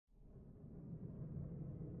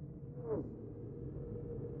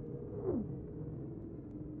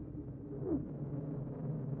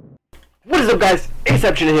up, guys?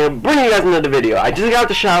 Exception here, bringing you guys another video. I just got out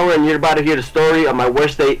the shower and you're about to hear the story of my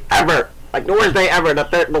worst day ever. Like the worst day ever,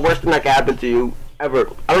 the worst thing that can happen to you ever.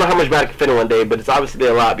 I don't know how much bad I can fit in one day, but it's obviously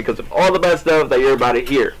a lot because of all the bad stuff that you're about to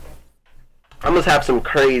hear. I must have some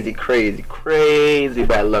crazy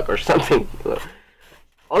bad luck or something.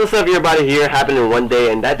 All the stuff you're about to hear happened in one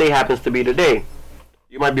day, and that day happens to be today.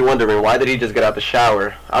 You might be wondering, why did he just get out the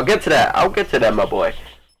shower? I'll get to that, my boy.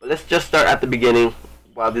 But let's just start at the beginning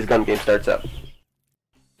while this gun game starts up.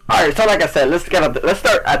 Alright, so like I said, let's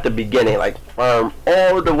start at the beginning, like from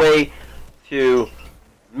all the way to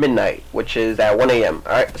midnight, which is at 1 a.m.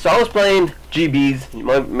 Alright, so I was playing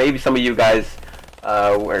GBs. Maybe some of you guys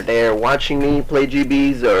were there watching me play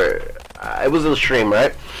GBs, or it was a stream,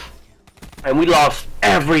 right? And we lost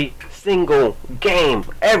every single game.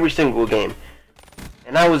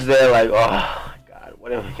 And I was there like, oh my god,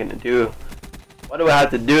 what am I gonna do? What do I have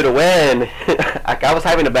to do to win? Like, I was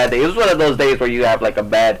having a bad day. It was one of those days where you have like a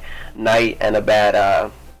bad night and a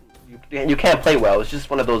bad you can't play well. It's just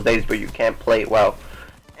one of those days where you can't play well.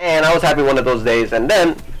 And I was having one of those days, and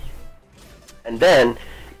then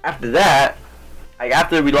after that, like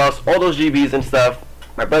after we lost all those GBs and stuff,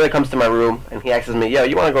 my brother comes to my room and he asks me, yo,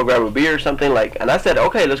 you want to go grab a beer or something? Like, and I said,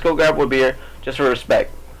 okay, let's go grab a beer just for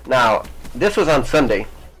respect. Now, this was on Sunday,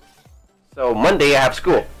 so Monday I have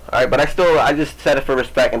school. Alright, but I just said it for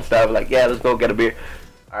respect and stuff, like, yeah, let's go get a beer.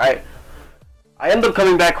 Alright, I end up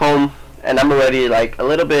coming back home and I'm already like a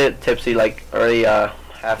little bit tipsy, like already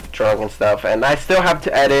half drunk and stuff, and I still have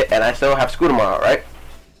to edit and I still have school tomorrow, right?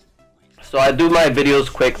 So I do my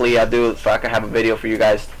videos quickly. I do so I can have a video for you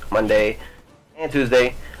guys Monday and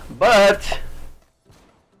Tuesday, but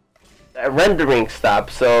the rendering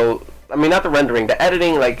stopped. So I mean, not the rendering, the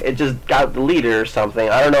editing, like it just got deleted or something,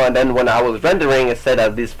 I don't know. And then when I was rendering, it said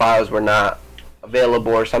that these files were not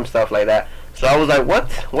available or some stuff like that. So I was like,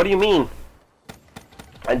 what do you mean?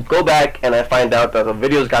 I go back and I find out that the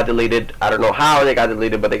videos got deleted. I don't know how they got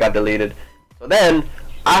deleted, but they got deleted. So then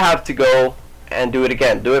I have to go and do it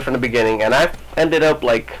again, do it from the beginning, and I ended up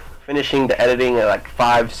like finishing the editing at like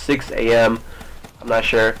 5-6 a.m. I'm not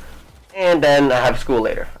sure. And then I have school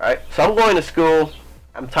later. Alright, so I'm going to school.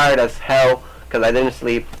 I'm tired as hell because I didn't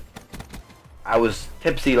sleep. I was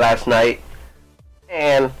tipsy last night,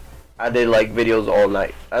 and I did like videos all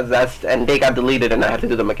night. And they got deleted, and I had to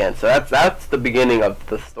do them again. So that's the beginning of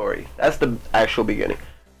the story. That's the actual beginning.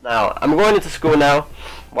 Now I'm going into school now.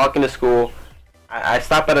 Walking to school, I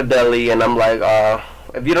stop at a deli, and I'm like,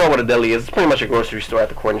 if you don't know what a deli is, it's pretty much a grocery store at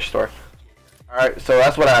the corner store. All right, so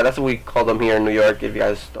that's what we call them here in New York, if you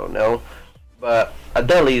guys don't know. But a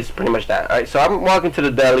deli is pretty much that. Alright, so I'm walking to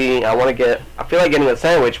the deli. I feel like getting a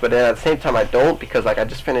sandwich, but then at the same time I don't, because like I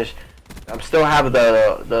just finished. I still have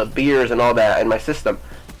the beers and all that in my system,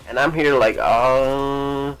 and I'm here like,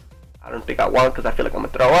 I don't think I want, because I feel like I'm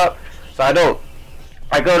gonna throw up. So I don't.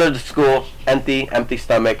 I go to the school empty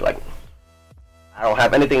stomach, like I don't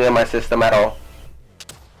have anything in my system at all.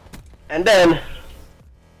 And then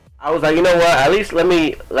I was like, you know what? At least let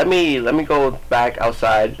me go back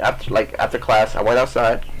outside after class. I went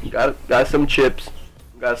outside, got some chips,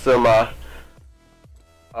 got some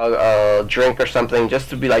drink or something,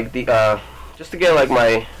 just to be like just to get like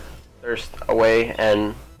my thirst away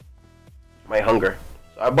and my hunger.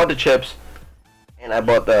 So I bought the chips, and I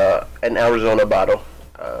bought an Arizona bottle.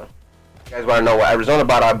 You guys want to know what Arizona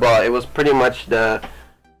bottle I bought? It was pretty much the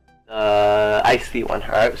iced tea one. All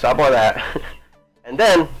right, so I bought that, and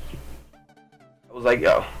then I was like,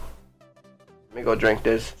 yo, let me go drink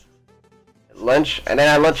this at lunch. And then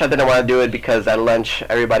at lunch I didn't want to do it, because at lunch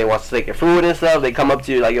everybody wants to take your food and stuff. They come up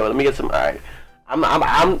to you like, yo, let me get some. Alright,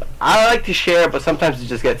 I like to share, but sometimes it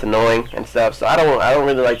just gets annoying and stuff. So I don't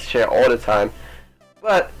really like to share all the time.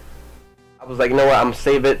 But I was like, you know what, I'm gonna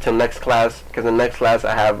save it till next class, because in the next class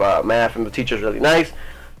I have math and the teacher's really nice.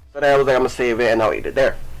 So then I was like, I'm gonna save it and I'll eat it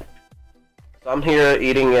there. So I'm here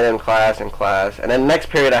eating it in class, and then next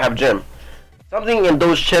period I have gym. Something in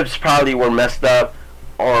those chips probably were messed up,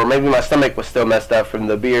 or maybe my stomach was still messed up from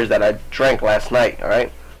the beers that I drank last night. Alright,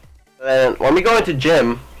 then when we go into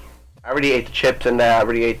gym, I already ate the chips and that. I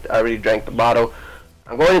already drank the bottle.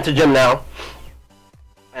 I'm going into gym now,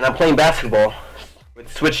 and I'm playing basketball with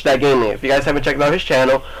Switch That Gaming. If you guys haven't checked out his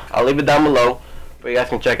channel, I'll leave it down below, but you guys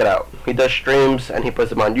can check it out. He does streams and he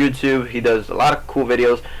puts them on YouTube. He does a lot of cool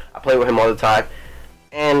videos. I play with him all the time,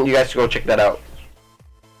 and you guys should go check that out.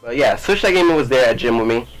 But yeah, Switch That Gaming was there at gym with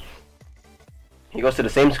me. He goes to the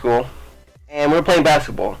same school, and we were playing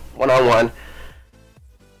basketball, one-on-one.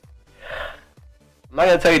 I'm not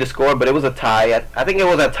gonna tell you the score, but it was a tie. I think it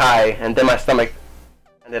was a tie, and then my stomach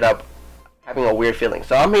ended up having a weird feeling.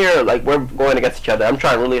 So I'm here, like, we're going against each other. I'm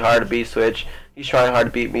trying really hard to beat Switch. He's trying hard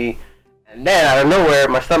to beat me. And then, out of nowhere,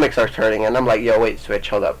 my stomach starts hurting. And I'm like, yo, wait, Switch,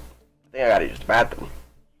 hold up. I think I gotta use the bathroom.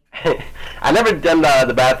 I never done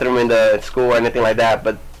the bathroom in the school or anything like that.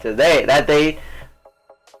 But that day,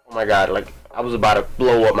 oh my god, like, I was about to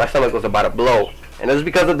blow up. My stomach was about to blow. And it was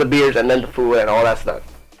because of the beers and then the food and all that stuff.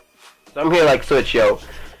 So I'm here like, Switch, yo.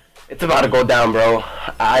 It's about to go down, bro.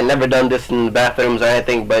 I never done this in the bathrooms or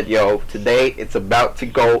anything, but yo, today it's about to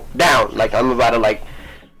go down. Like, I'm about to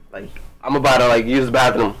use the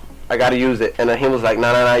bathroom. I gotta use it. And then he was like,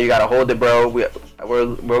 nah, you gotta hold it, bro.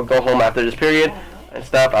 We'll go home after this period and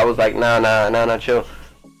stuff. I was like, nah, chill.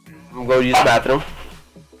 I'm gonna go use the bathroom.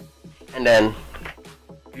 And then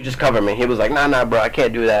you just cover me. He was like, nah, bro, I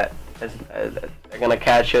can't do that. They're gonna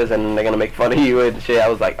catch us and they're gonna make fun of you and shit. I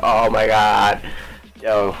was like, oh my god,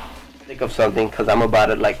 yo. Think of something, because I'm about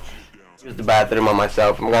to like use the bathroom on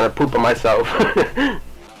myself. I'm gonna poop on myself.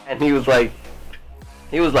 And he was like,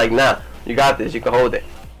 nah, you got this, you can hold it.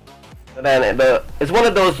 So then it's one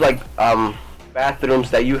of those like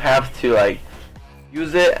bathrooms that you have to like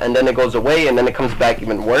use it and then it goes away and then it comes back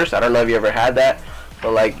even worse. I don't know if you ever had that,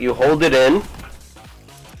 but like you hold it in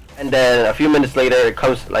and then a few minutes later it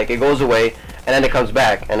comes, like, it goes away and then it comes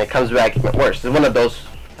back and it comes back even worse. It's one of those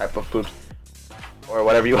type of poops, or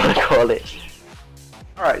whatever you want to call it.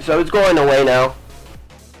 Alright, so it's going away now.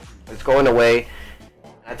 It's going away.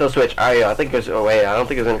 I told Switch, I think it's away. I don't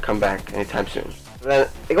think it's going to come back anytime soon. So then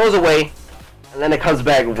it goes away, and then it comes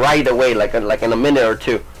back right away, like in a minute or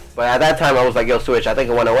two. But at that time, I was like, yo, Switch, I think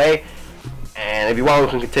it went away. And if you want,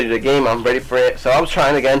 we can continue the game. I'm ready for it. So I was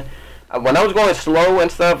trying again. When I was going slow and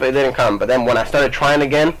stuff, it didn't come. But then when I started trying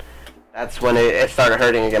again, that's when it started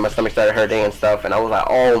hurting again. My stomach started hurting and stuff, and I was like,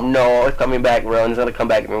 oh no, it's coming back, bro, and it's gonna come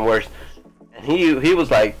back even worse. And he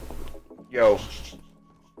was like, yo,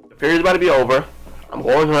 the period's about to be over. I'm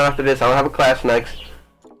going home after this. I don't have a class next,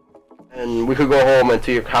 and we could go home and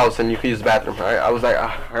to your house and you could use the bathroom. Alright? I was like,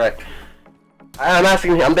 alright. I'm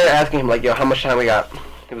there asking him like, yo, how much time we got?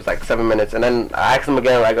 He was like 7 minutes, and then I asked him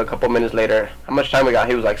again like a couple minutes later, how much time we got?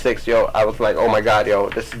 He was like 6. Yo, I was like, oh my god, yo,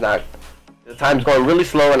 this is not. The time's going really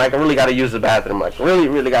slow, and I really gotta use the bathroom. Like,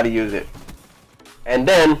 really gotta use it. And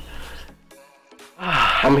then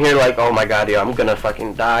I'm here like, oh my god, yo, I'm gonna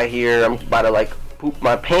fucking die here. I'm about to like poop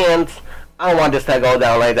my pants. I don't want this to go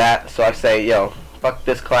down like that. So I say, yo, fuck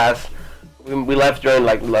this class. We left during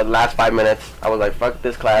like the last 5 minutes. I was like, fuck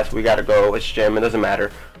this class. We gotta go. It's gym. It doesn't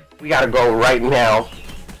matter. We gotta go right now.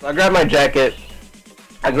 So I grabbed my jacket.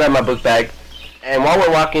 I grabbed my book bag, and while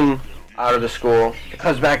we're walking out of the school, it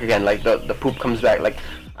comes back again. Like the poop comes back. Like,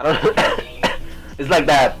 I don't know. It's like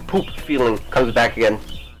that poop feeling comes back again,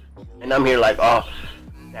 and I'm here like, oh,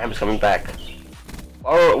 damn, it's coming back.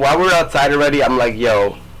 While we're outside already, I'm like,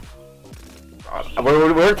 yo,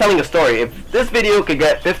 we're telling a story. If this video could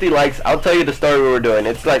get 50 likes, I'll tell you the story we were doing.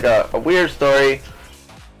 It's like a weird story.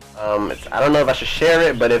 I don't know if I should share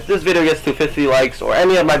it, but if this video gets to 50 likes, or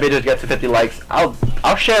any of my videos get to 50 likes,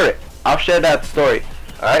 I'll share it. I'll share that story.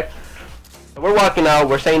 Alright? So we're walking out,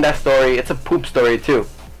 we're saying that story. It's a poop story too.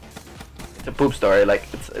 It's a poop story. Like,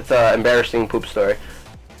 it's a embarrassing poop story.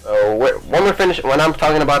 So when we're finished, when I'm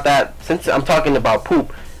talking about that, since I'm talking about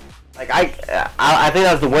poop, like I think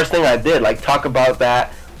that's the worst thing I did. Like, talk about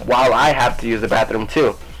that while I have to use the bathroom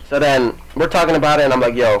too. So then we're talking about it, and I'm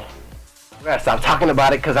like, yo, we gotta stop talking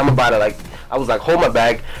about it, because I'm about to, like, I was like, hold my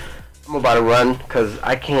bag, I'm about to run, because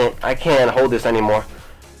I can't hold this anymore.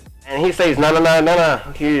 And he says, no,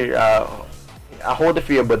 here, I'll hold it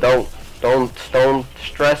for you, but don't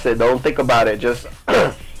stress it, don't think about it, just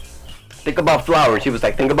think about flowers. He was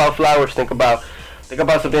like, think about flowers, think about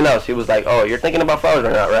something else. He was like, oh, you're thinking about flowers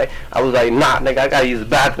or not, right? I was like, nah, nigga, I gotta use the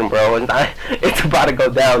bathroom, bro, and it's about to go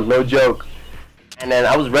down, no joke. And then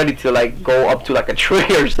I was ready to like go up to like a tree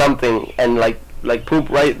or something and like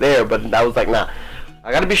poop right there, but I was like, nah,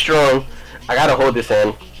 I gotta be strong, I gotta hold this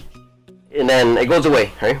in. And then it goes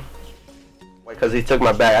away, right? Because he took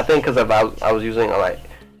my bag. I think because I was using, like,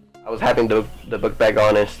 I was having the book bag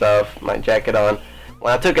on and stuff, my jacket on.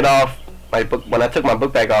 When I took it off, when I took my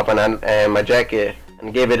book bag off and my jacket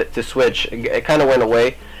and gave it to Switch, it kind of went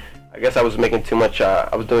away. I guess I was making too much.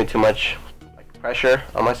 I was doing too much like pressure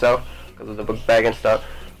on myself because of the book bag and stuff.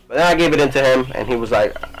 But then I gave it into him, and he was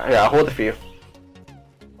like, "Yeah, I'll hold it for you."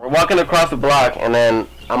 We're walking across the block, and then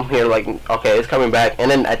I'm here like, okay, it's coming back. And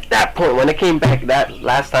then at that point, when it came back, that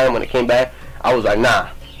last time when it came back, I was like, nah,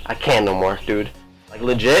 I can't no more, dude. Like,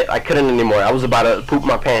 legit, I couldn't anymore. I was about to poop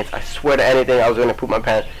my pants. I swear to anything, I was gonna poop my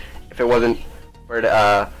pants if it wasn't for the,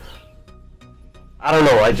 I don't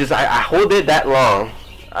know. I hold it that long.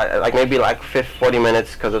 like maybe like 40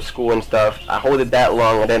 minutes because of school and stuff. I hold it that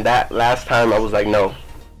long, and then that last time I was like, no,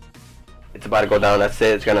 it's about to go down. That's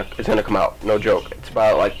it. It's gonna come out. No joke. It's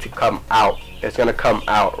about like to come out. It's gonna come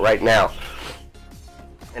out right now.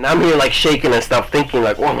 And I'm here like shaking and stuff, thinking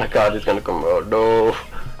like, oh my god, it's gonna come out. No,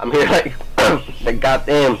 I'm here like, the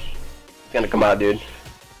goddamn, it's gonna come out, dude.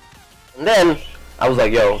 And then I was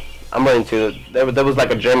like, yo, I'm running to. There was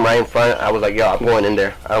like a gym right in front. I was like, yo, I'm going in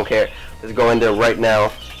there. I don't care. Let's go in there right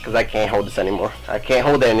now, because I can't hold this anymore. I can't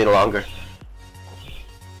hold it any longer.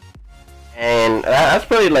 And that's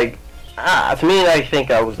probably like, to me, I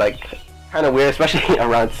think I was like kind of weird, especially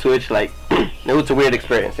around Switch. Like, it was a weird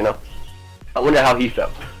experience, you know. I wonder how he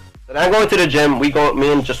felt. So then I go into the gym.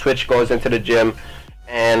 Me and just Switch goes into the gym,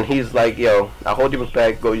 and he's like, yo, I'll hold you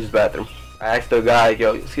back. Go use the bathroom. I asked the guy,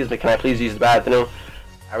 yo, excuse me, can I please use the bathroom?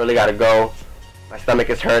 I really gotta go. My stomach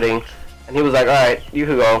is hurting. And he was like, alright, you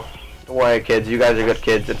can go. Don't worry, kids, you guys are good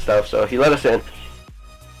kids and stuff. So he let us in.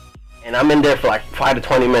 And I'm in there for like 5 to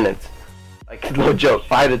 20 minutes. Like, no joke,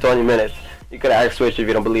 5 to 20 minutes. You could ask Switch if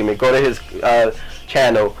you don't believe me. Go to his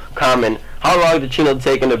channel, comment, how long did Chino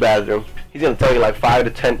take in the bathroom? He's gonna tell you like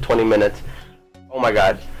 5 to 20 minutes. Oh my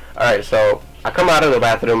god. Alright, so I come out of the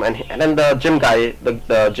bathroom, and then the gym guy,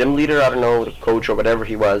 the gym leader, I don't know, the coach or whatever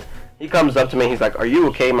he was, he comes up to me. He's like, are you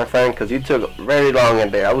okay, my friend? Because you took very long in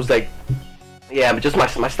there. I was like, yeah, but just my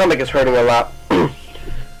stomach is hurting a lot. I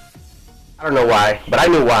don't know why, but I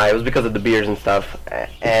knew why. It was because of the beers and stuff.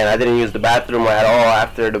 And I didn't use the bathroom at all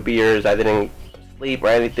after the beers. I didn't sleep or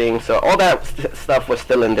anything. So all that stuff was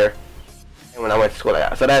still in there. And when I went to school,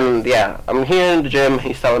 so then, yeah, I'm here in the gym.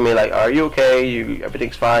 He's telling me like, are you okay?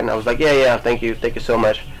 Everything's fine. I was like, yeah, thank you so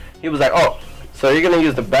much. He was like, oh, so you're gonna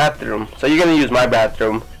use the bathroom? So you're gonna use my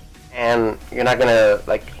bathroom, and you're not gonna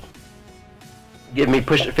like give me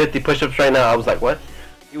 50 push-ups right now? I was like, what?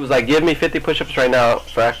 He was like, give me 50 push-ups right now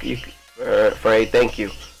for a thank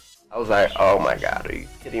you. I was like, oh my god, are you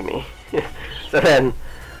kidding me? So then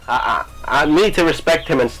I need to respect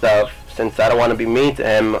him and stuff, since I don't want to be mean to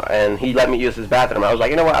him, and he let me use his bathroom. I was like,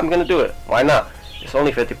 you know what, I'm gonna do it. Why not? It's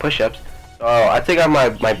only 50 push-ups. So I take out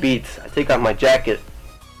my beats, I take out my jacket,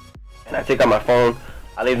 and I take out my phone.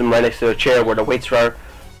 I leave them right next to the chair where the weights are.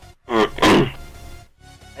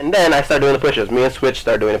 And then I start doing the push-ups. Me and Switch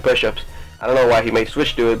start doing the push-ups. I don't know why he made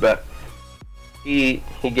Switch do it, but he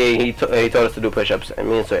told us to do push-ups, and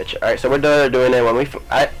me and Switch. Alright, so we're doing it. When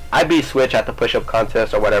I beat Switch at the push-up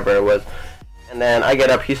contest or whatever it was. And then I get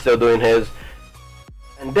up, he's still doing his.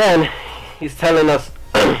 And then he's telling us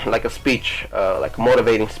like a speech, like a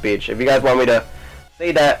motivating speech. If you guys want me to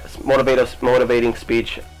say that motivating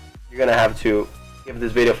speech, you're gonna have to give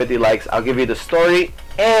this video 50 likes. I'll give you the story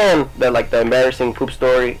and the embarrassing poop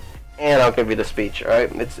story, and I'll give you the speech.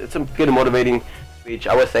 Alright, it's a good motivating speech.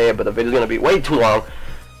 I would say it, but the video's gonna be way too long.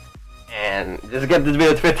 And just get this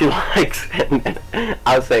video to 50 likes, and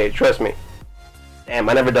I'll say it. Trust me. Damn,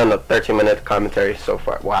 I never done a 13-minute commentary so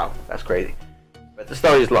far. Wow, that's crazy. But the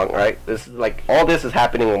story is long, right? This is like, all this is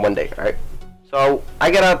happening in one day, right? So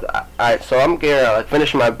I get up. Alright, so I'm here,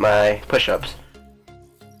 finish my push-ups,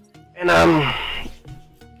 and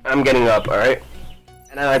I'm getting up, alright?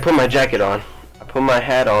 And then I put my jacket on, I put my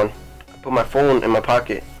hat on, I put my phone in my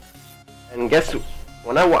pocket, and guess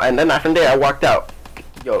and then from there I walked out.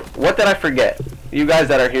 Yo, what did I forget? You guys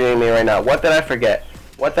that are hearing me right now, what did I forget?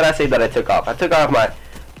 What did I say that I took off? I took off my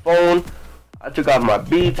phone, I took off my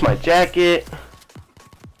beats, my jacket.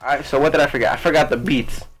 Alright, so what did I forget? I forgot the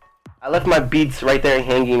beats. I left my beats right there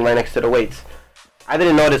hanging right next to the weights. I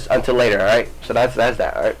didn't notice until later, alright? So that's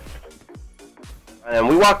that, alright? And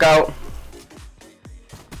we walk out.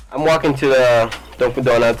 I'm walking to the Dunkin'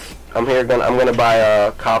 Donuts. I'm gonna buy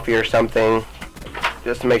a coffee or something,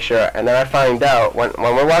 just to make sure. And then I find out when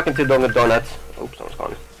we're walking to Dunkin' Donuts. Oops, someone's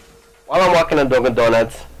calling. While I'm walking to Dunkin'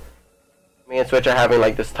 Donuts, me and Switch are having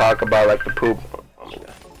like this talk about like the poop. Oh my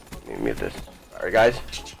god, let me mute this. Sorry guys.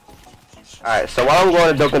 Alright, so while I'm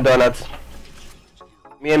going to Dunkin' Donuts,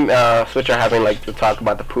 me and Switch are having like the talk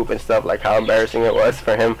about the poop and stuff, like how embarrassing it was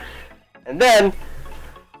for him. And then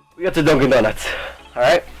we get to Dunkin' Donuts.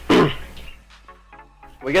 Alright?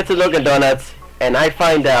 We get to Dunkin' Donuts, and I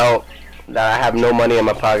find out that I have no money in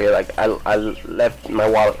my pocket. Like I left my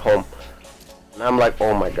wallet home. And I'm like,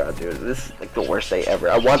 oh my god, dude, this is like the worst day ever.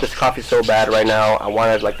 I want this coffee so bad right now. I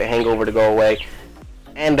wanted like the hangover to go away.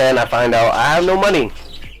 And then I find out I have no money.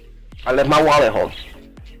 I left my wallet home.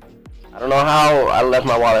 I don't know how I left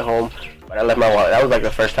my wallet home, but I left my wallet. That was like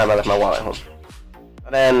the first time I left my wallet home.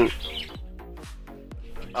 And then,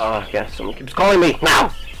 yeah, someone keeps calling me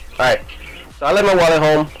now. Alright, so I left my wallet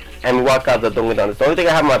home, and we walk out the Dunkin' Donuts. The only thing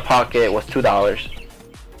I had in my pocket was $2.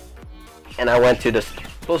 And I went to the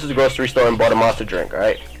store closest grocery store and bought a Monster drink,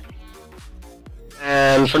 alright?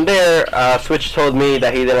 And from there, Switch told me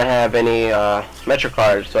that he didn't have any Metro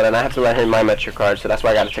cards, so then I have to let him my Metro card, so that's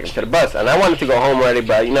why I got to take him to the bus. And I wanted to go home already,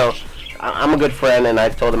 but you know, I'm a good friend, and I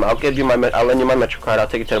told him I'll lend you my Metro card, I'll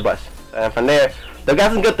take you to the bus. And from there, the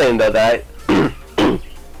guy's a good thing though that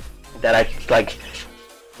I like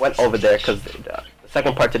went over there, because the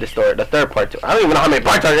second part to the story, the third part to, I don't even know how many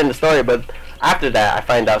parts are in the story, but after that I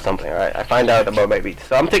find out something, alright? I find out about my beats.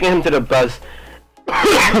 So I'm taking him to the bus.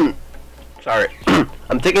 Sorry.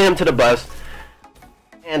 I'm taking him to the bus,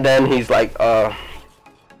 and then he's like,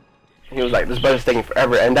 he was like, this bus is taking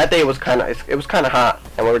forever. And that day it was kind of hot,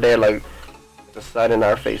 and we were there like the sun in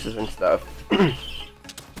our faces and stuff.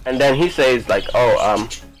 And then he says like, oh,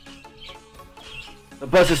 the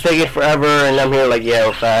bus is taking forever, and I'm here like,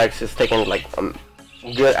 yeah, facts, it's taking like a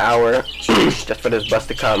good hour just for this bus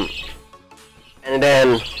to come. And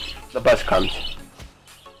then the bus comes.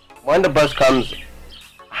 When the bus comes,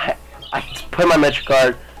 I put my Metro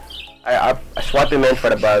card, I swipe him in for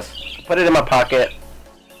the bus, put it in my pocket,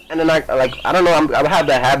 and then I don't know, I have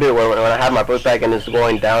that habit where when I have my book bag and it's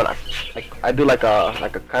going down, I do like a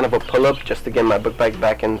kind of a pull-up just to get my book bag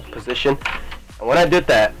back in position. And when I did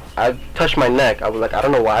that, I touched my neck. I was like, I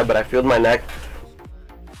don't know why, but I feel my neck,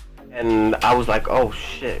 and I was like, oh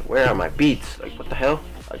shit, where are my beats? Like, what the hell?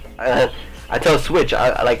 Like, I tell Switch,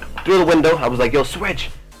 I like through the window, I was like, yo, Switch,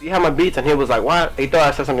 do you have my beats? And he was like, what? He thought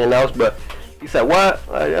I said something else, but he said, what?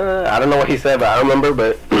 I don't know what he said, but I remember.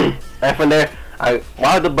 But and from there,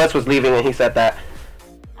 while the bus was leaving and he said that,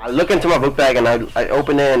 I look into my book bag and I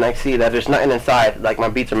open it and I see that there's nothing inside, like my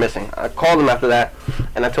beats are missing. I called him after that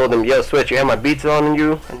and I told him, yo, Switch, you have my beats on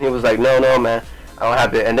you? And he was like, no, man, I don't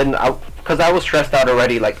have it. And then, because I was stressed out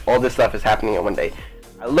already, like all this stuff is happening in one day,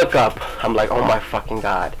 I look up, I'm like, oh my fucking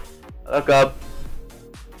god. I look up,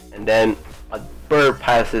 and then a bird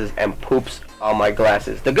passes and poops on my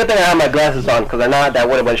glasses. The good thing I have my glasses on, because I know that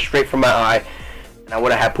would have went straight from my eye, and I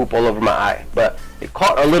would have had poop all over my eye. But it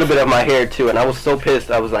caught a little bit of my hair too, and I was so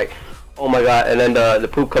pissed. I was like, oh my god. And then the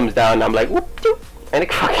poop comes down, and I'm like, whoop, whoop, and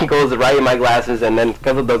it fucking goes right in my glasses, and then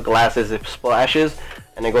because of the glasses, it splashes,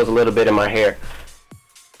 and it goes a little bit in my hair.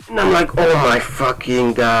 And I'm like, oh my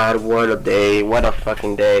fucking god, what a day, what a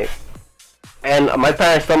fucking day. And my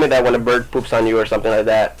parents told me that when a bird poops on you or something like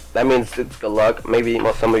that, that means it's good luck. Maybe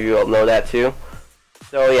some of you all know that too.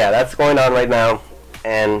 So yeah, that's going on right now,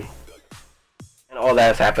 and all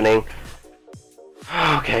that is happening.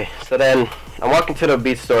 Okay, so then I'm walking to the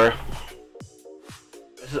Beats store,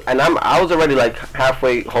 and I was already like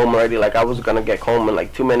halfway home already. Like I was gonna get home in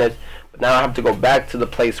like 2 minutes, but now I have to go back to the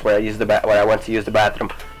place where I went to use the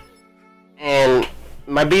bathroom. And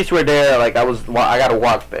my beats were there, like I gotta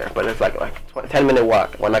walk there, but it's like 10-minute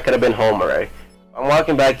walk when I could have been home already. I'm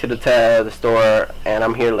walking back to the store, and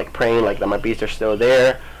I'm here like praying like that my beats are still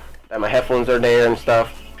there, that my headphones are there and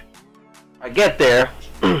stuff. I get there,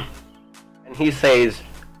 and he says,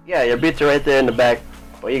 yeah, your beats are right there in the back,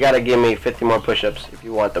 but you gotta give me 50 more push-ups if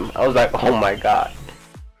you want them. I was like, oh my god.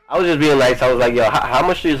 I was just being nice. I was like, yo, how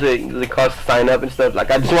much does it cost to sign up and stuff? Like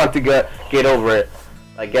I just want to get over it.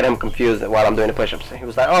 Like get him confused while I'm doing the push-ups. He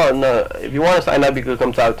was like, oh no, if you want to sign up you could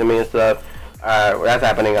come talk to me and stuff. That's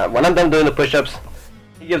happening. When I'm done doing the push-ups,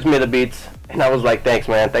 he gives me the beats, and I was like, thanks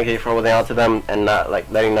man, thank you for holding on to them and not like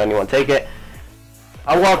letting anyone take it.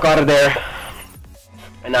 I walk out of there,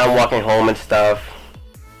 and now I'm walking home and stuff,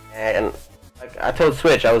 and like I told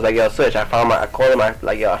Switch, I was like, yo Switch, I called him, I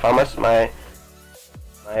found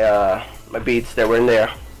my beats that were in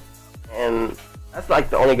there, and that's like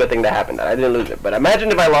the only good thing that happened, that I didn't lose it. But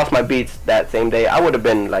imagine if I lost my beats that same day, I would have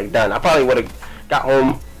been like done. I probably would have got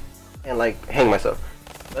home and like hang myself.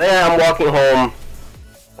 But yeah, I'm walking home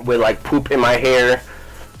with like poop in my hair,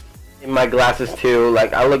 in my glasses too.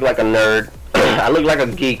 Like I look like a nerd. I look like a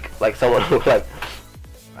geek, like someone who like,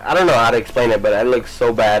 I don't know how to explain it, but I look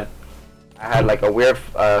so bad. I had like a weird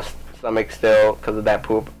stomach still because of that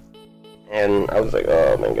poop, and I was like,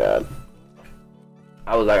 oh my god.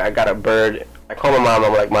 I was like, I got a bird. I called my mom.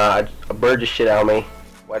 I'm like, Ma, a bird just shit out me.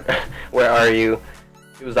 What? Where are you?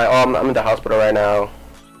 She was like, oh, I'm in the hospital right now.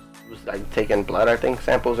 She was like taking blood, I think,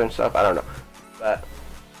 samples and stuff. I don't know. But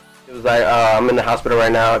she was like, I'm in the hospital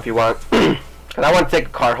right now if you want. Cause I want to take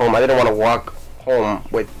a car home. I didn't want to walk home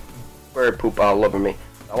with bird poop all over me.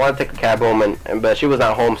 I want to take a cab home, but she was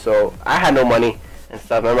not home, so I had no money and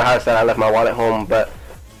stuff. Remember how I said I left my wallet home? But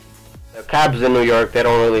the cabs in New York, they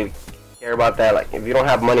don't really care about that. Like if you don't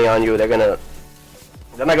have money on you, they're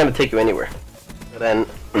not gonna take you anywhere. So then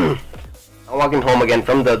I'm walking home again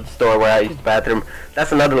from the store where I used the bathroom.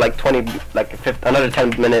 That's another like another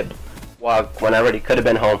 10-minute walk when I already could have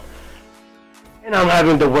been home. and I'm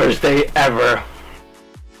having the worst day ever.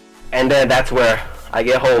 And then that's where I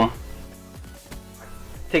get home,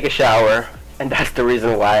 take a shower, and that's the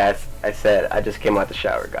reason why I said I just came out the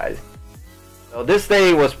shower, guys. So this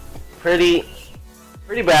day was pretty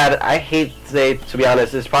bad. I hate to say, to be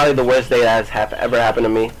honest, it's probably the worst day that has ever happened to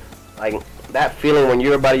me. Like that feeling when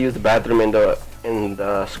you're about to use the bathroom in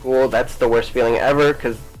the school, that's the worst feeling ever,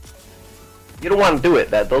 because you don't want to do it.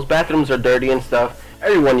 Those bathrooms are dirty and stuff.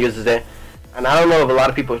 Everyone uses it, and I don't know if a lot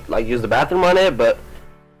of people like use the bathroom on it, but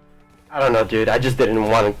I don't know, dude. I just didn't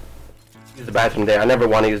want to use the bathroom there. I never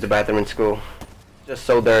want to use the bathroom in school. Just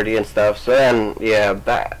so dirty and stuff. So then, yeah,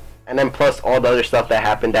 that, and then plus all the other stuff that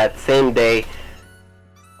happened that same day.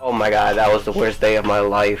 Oh my god, that was the worst day of my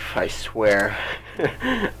life, I swear.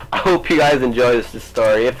 I hope you guys enjoyed this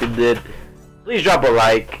story. If you did, please drop a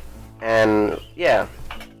like. And yeah,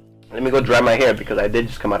 let me go dry my hair because I did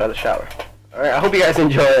just come out of the shower. Alright, I hope you guys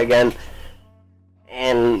enjoy it again.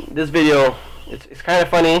 And this video, it's kind of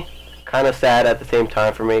funny, kind of sad at the same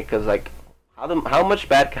time for me, because like how much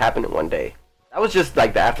bad could happen in one day. That was just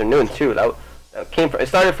like the afternoon too. That came from, it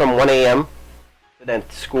started from 1 a.m. to then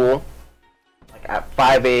school like at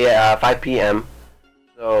 5 p.m.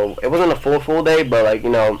 So it wasn't a full day, but like, you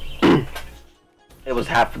know, it was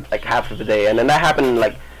half of the day, and then that happened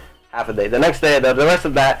like half a day. The next day, the rest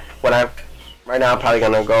of that, right now I'm probably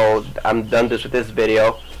gonna go. I'm done with this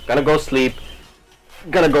video. Gonna go sleep.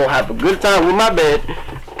 Gonna go have a good time with my bed.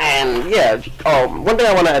 And yeah, one thing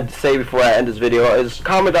I want to say before I end this video is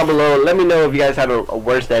comment down below. Let me know if you guys had a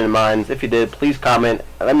worse day than mine. If you did, please comment.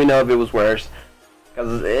 Let me know if it was worse.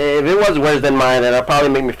 Because if it was worse than mine, then it'll probably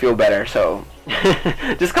make me feel better. So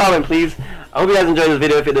just comment, please. I hope you guys enjoyed this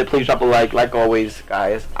video. If you did, please drop a like. Like always,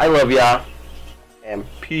 guys, I love y'all. And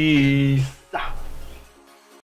peace.